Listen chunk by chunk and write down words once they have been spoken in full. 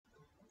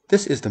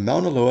This is the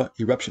Mauna Loa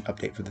Eruption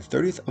update for the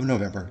 30th of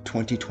November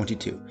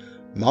 2022.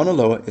 Mauna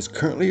Loa is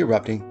currently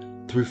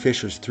erupting through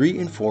fissures 3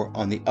 and 4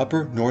 on the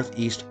upper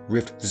northeast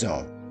rift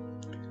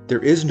zone.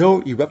 There is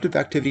no eruptive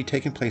activity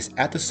taking place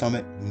at the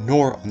summit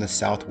nor on the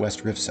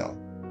southwest rift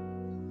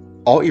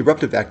zone. All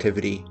eruptive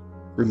activity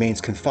remains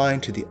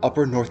confined to the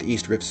upper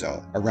northeast rift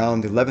zone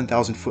around the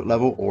 11,000 foot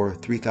level or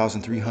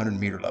 3,300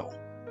 meter level.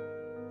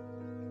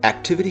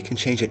 Activity can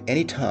change at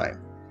any time,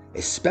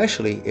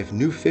 especially if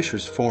new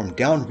fissures form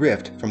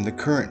downrift from the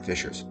current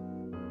fissures.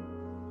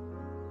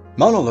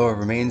 Mauna Loa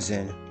remains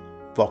in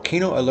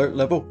volcano alert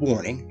level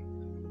warning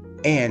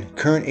and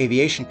current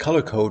aviation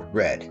color code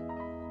red.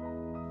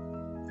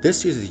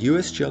 This is the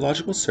U.S.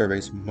 Geological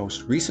Survey's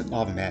most recent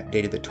lava map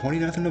dated the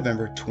 29th of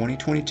November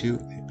 2022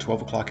 at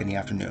 12 o'clock in the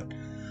afternoon.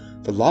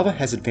 The lava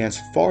has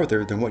advanced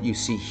farther than what you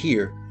see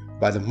here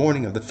by the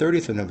morning of the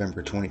 30th of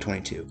November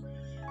 2022.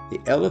 The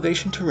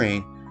elevation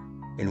terrain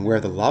and where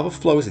the lava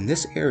flows in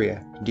this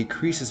area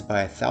decreases by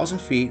 1,000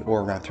 feet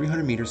or around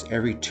 300 meters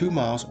every 2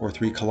 miles or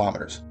 3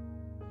 kilometers.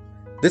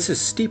 This is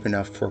steep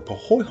enough for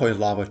Pahoehoe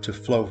lava to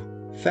flow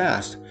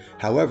fast.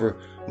 However,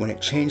 when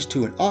it changed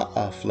to an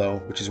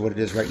flow, which is what it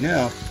is right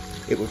now,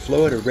 it would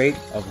flow at a rate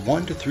of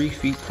 1 to 3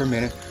 feet per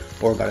minute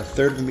or about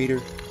 1/3 of a meter,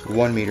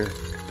 1 meter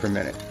per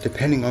minute,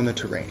 depending on the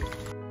terrain.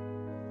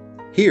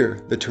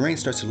 Here, the terrain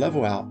starts to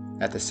level out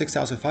at the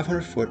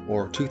 6,500 foot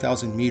or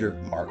 2,000 meter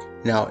mark.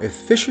 Now, if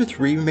fissure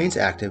 3 remains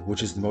active,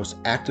 which is the most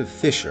active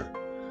fissure,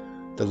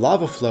 the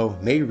lava flow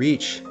may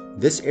reach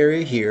this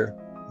area here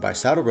by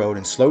Saddle Road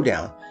and slow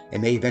down,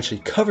 and may eventually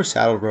cover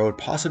Saddle Road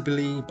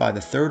possibly by the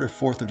 3rd or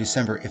 4th of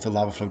December if the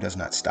lava flow does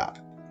not stop.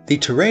 The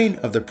terrain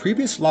of the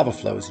previous lava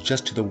flows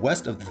just to the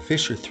west of the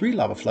fissure 3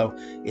 lava flow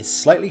is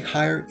slightly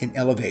higher in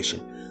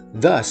elevation.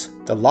 Thus,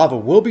 the lava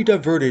will be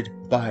diverted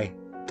by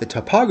the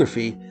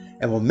topography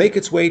and will make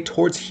its way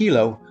towards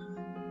Hilo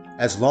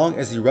as long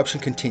as the eruption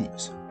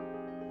continues.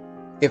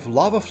 If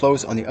lava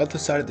flows on the other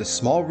side of this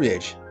small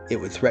ridge, it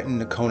would threaten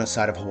the Kona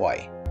side of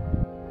Hawaii.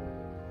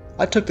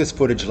 I took this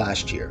footage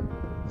last year.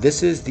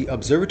 This is the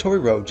Observatory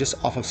Road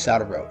just off of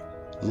Saddle Road.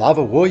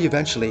 Lava will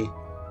eventually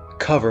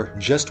cover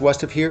just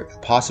west of here,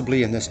 and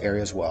possibly in this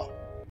area as well.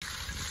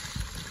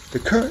 The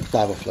current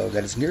lava flow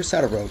that is near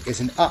Saddle Road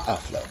is an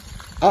flow.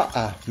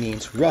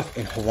 Means rough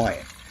in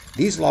Hawaiian.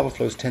 These lava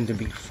flows tend to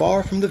be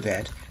far from the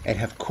vent and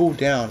have cooled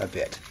down a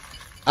bit.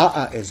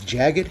 Is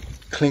jagged,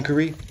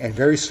 clinkery, and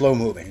very slow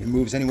moving. It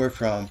moves anywhere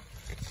from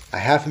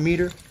 1/2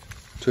 meter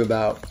to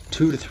about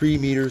 2 to 3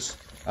 meters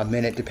a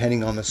minute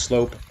depending on the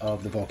slope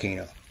of the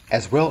volcano,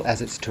 as well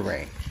as its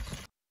terrain.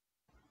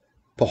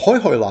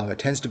 Pahoehoe lava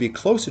tends to be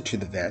closer to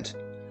the vent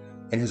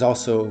and is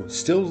also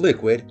still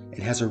liquid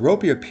and has a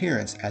ropey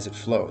appearance as it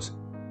flows.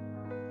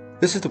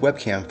 This is the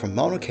webcam from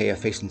Mauna Kea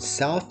facing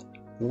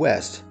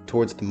southwest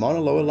towards the Mauna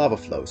Loa lava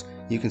flows.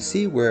 You can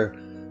see where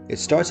it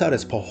starts out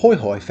as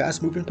Pahoehoe,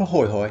 fast-moving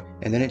Pahoehoe,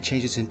 and then it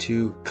changes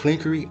into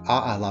clinkery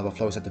lava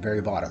flows at the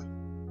very bottom.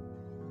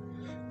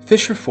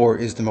 Fissure 4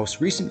 is the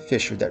most recent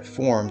fissure that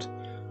formed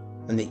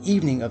on the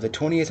evening of the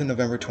 28th of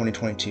November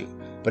 2022,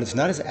 but it's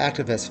not as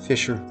active as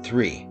fissure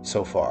 3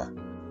 so far.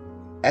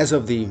 As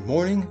of the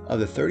morning of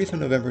the 30th of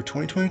November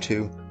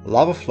 2022,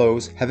 lava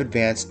flows have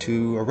advanced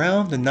to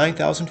around the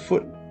 9,000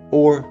 foot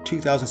or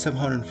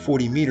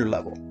 2,740 meter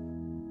level.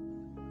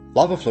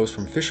 Lava flows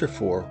from fissure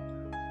 4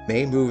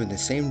 may move in the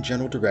same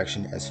general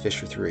direction as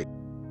fissure 3.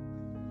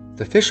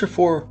 The fissure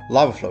 4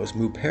 lava flows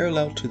move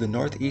parallel to the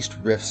northeast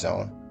rift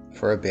zone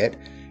for a bit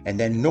and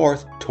then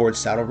north towards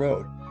Saddle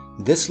Road.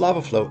 This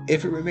lava flow,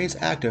 if it remains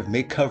active,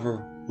 may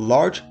cover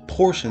large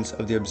portions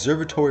of the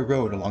Observatory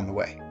Road along the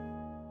way.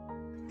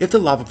 If the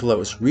lava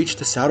flows reach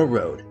the Saddle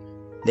Road,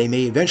 they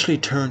may eventually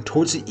turn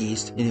towards the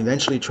east and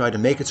eventually try to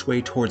make its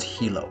way towards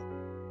Hilo.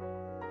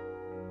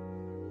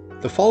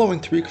 The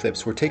following 3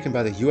 clips were taken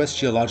by the U.S.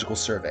 Geological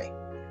Survey.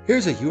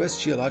 Here's a U.S.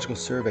 Geological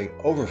Survey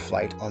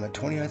overflight on the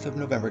 29th of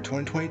November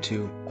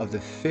 2022 of the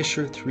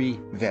Fissure 3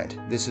 vent.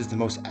 This is the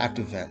most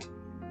active vent.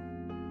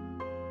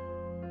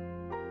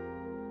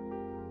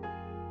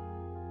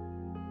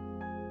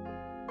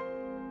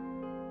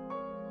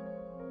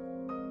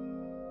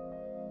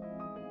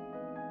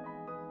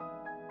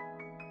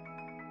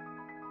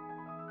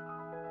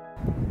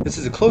 This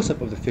is a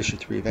close-up of the Fissure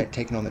 3 event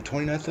taken on the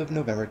 29th of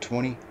November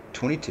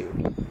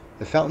 2022.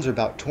 The fountains are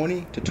about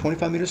 20 to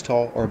 25 meters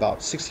tall or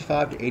about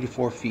 65 to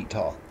 84 feet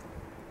tall.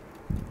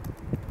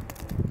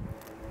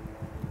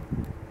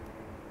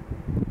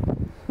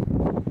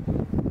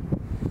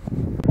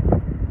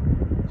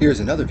 Here's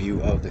another view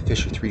of the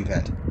Fissure 3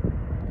 vent.